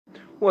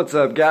What's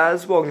up,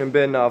 guys? Welcome to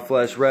Bitten Off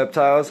Flesh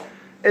Reptiles.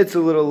 It's a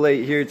little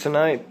late here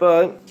tonight,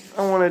 but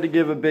I wanted to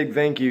give a big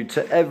thank you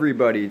to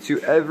everybody, to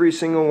every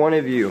single one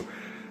of you.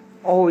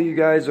 All of you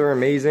guys are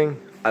amazing.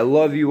 I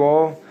love you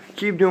all.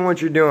 Keep doing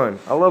what you're doing.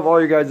 I love all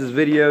your guys'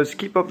 videos.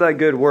 Keep up that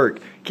good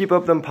work. Keep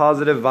up them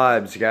positive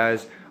vibes,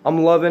 guys.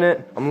 I'm loving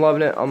it. I'm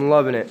loving it. I'm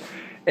loving it.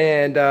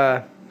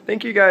 And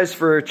thank you guys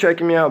for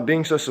checking me out,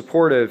 being so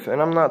supportive. And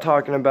I'm not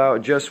talking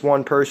about just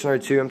one person or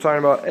two. I'm talking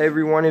about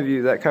every one of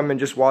you that come and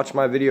just watch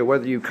my video,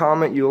 whether you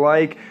comment, you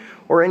like,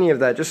 or any of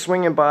that. Just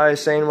swinging by,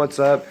 saying what's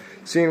up,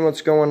 seeing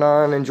what's going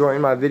on,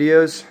 enjoying my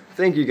videos.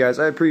 Thank you guys.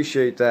 I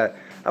appreciate that.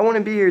 I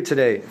wouldn't be here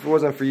today if it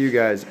wasn't for you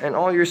guys and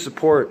all your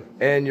support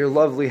and your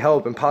lovely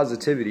help and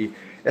positivity.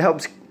 It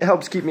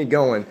helps keep me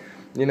going.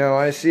 You know,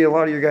 I see a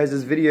lot of your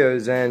guys'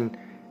 videos and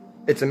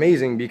it's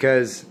amazing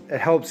because it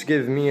helps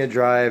give me a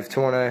drive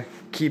to want to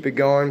keep it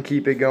going,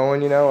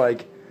 you know,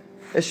 like,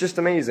 it's just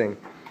amazing.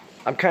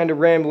 I'm kind of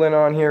rambling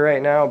on here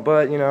right now,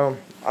 but, you know,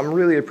 I'm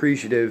really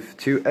appreciative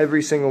to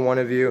every single one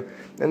of you.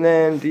 And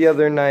then the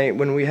other night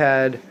when we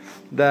had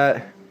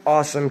that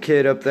awesome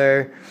kid up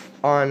there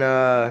on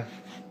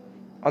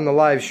the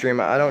live stream,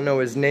 I don't know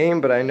his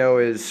name, but I know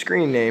his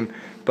screen name.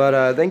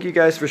 But thank you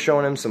guys for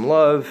showing him some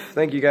love.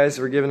 Thank you guys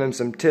for giving him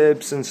some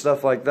tips and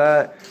stuff like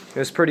that. It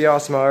was pretty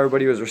awesome how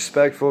everybody was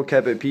respectful,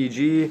 kept it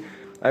PG.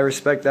 I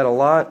respect that a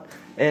lot.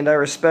 And I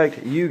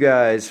respect you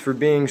guys for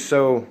being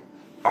so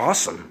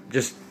awesome.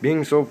 Just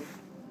being so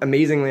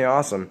amazingly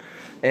awesome.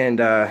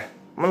 And I'm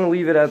going to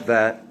leave it at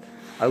that.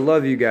 I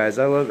love you guys.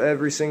 I love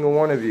every single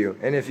one of you.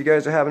 And if you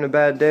guys are having a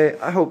bad day,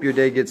 I hope your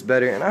day gets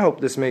better. And I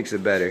hope this makes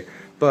it better.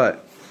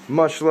 But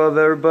much love,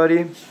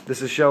 everybody.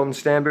 This is Sheldon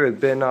Stanberry with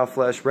Bitten Off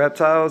Flesh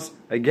Reptiles.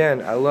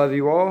 Again, I love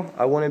you all.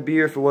 I wouldn't be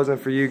here if it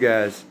wasn't for you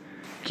guys.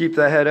 Keep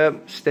that head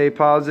up. Stay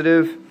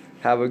positive.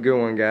 Have a good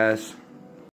one, guys.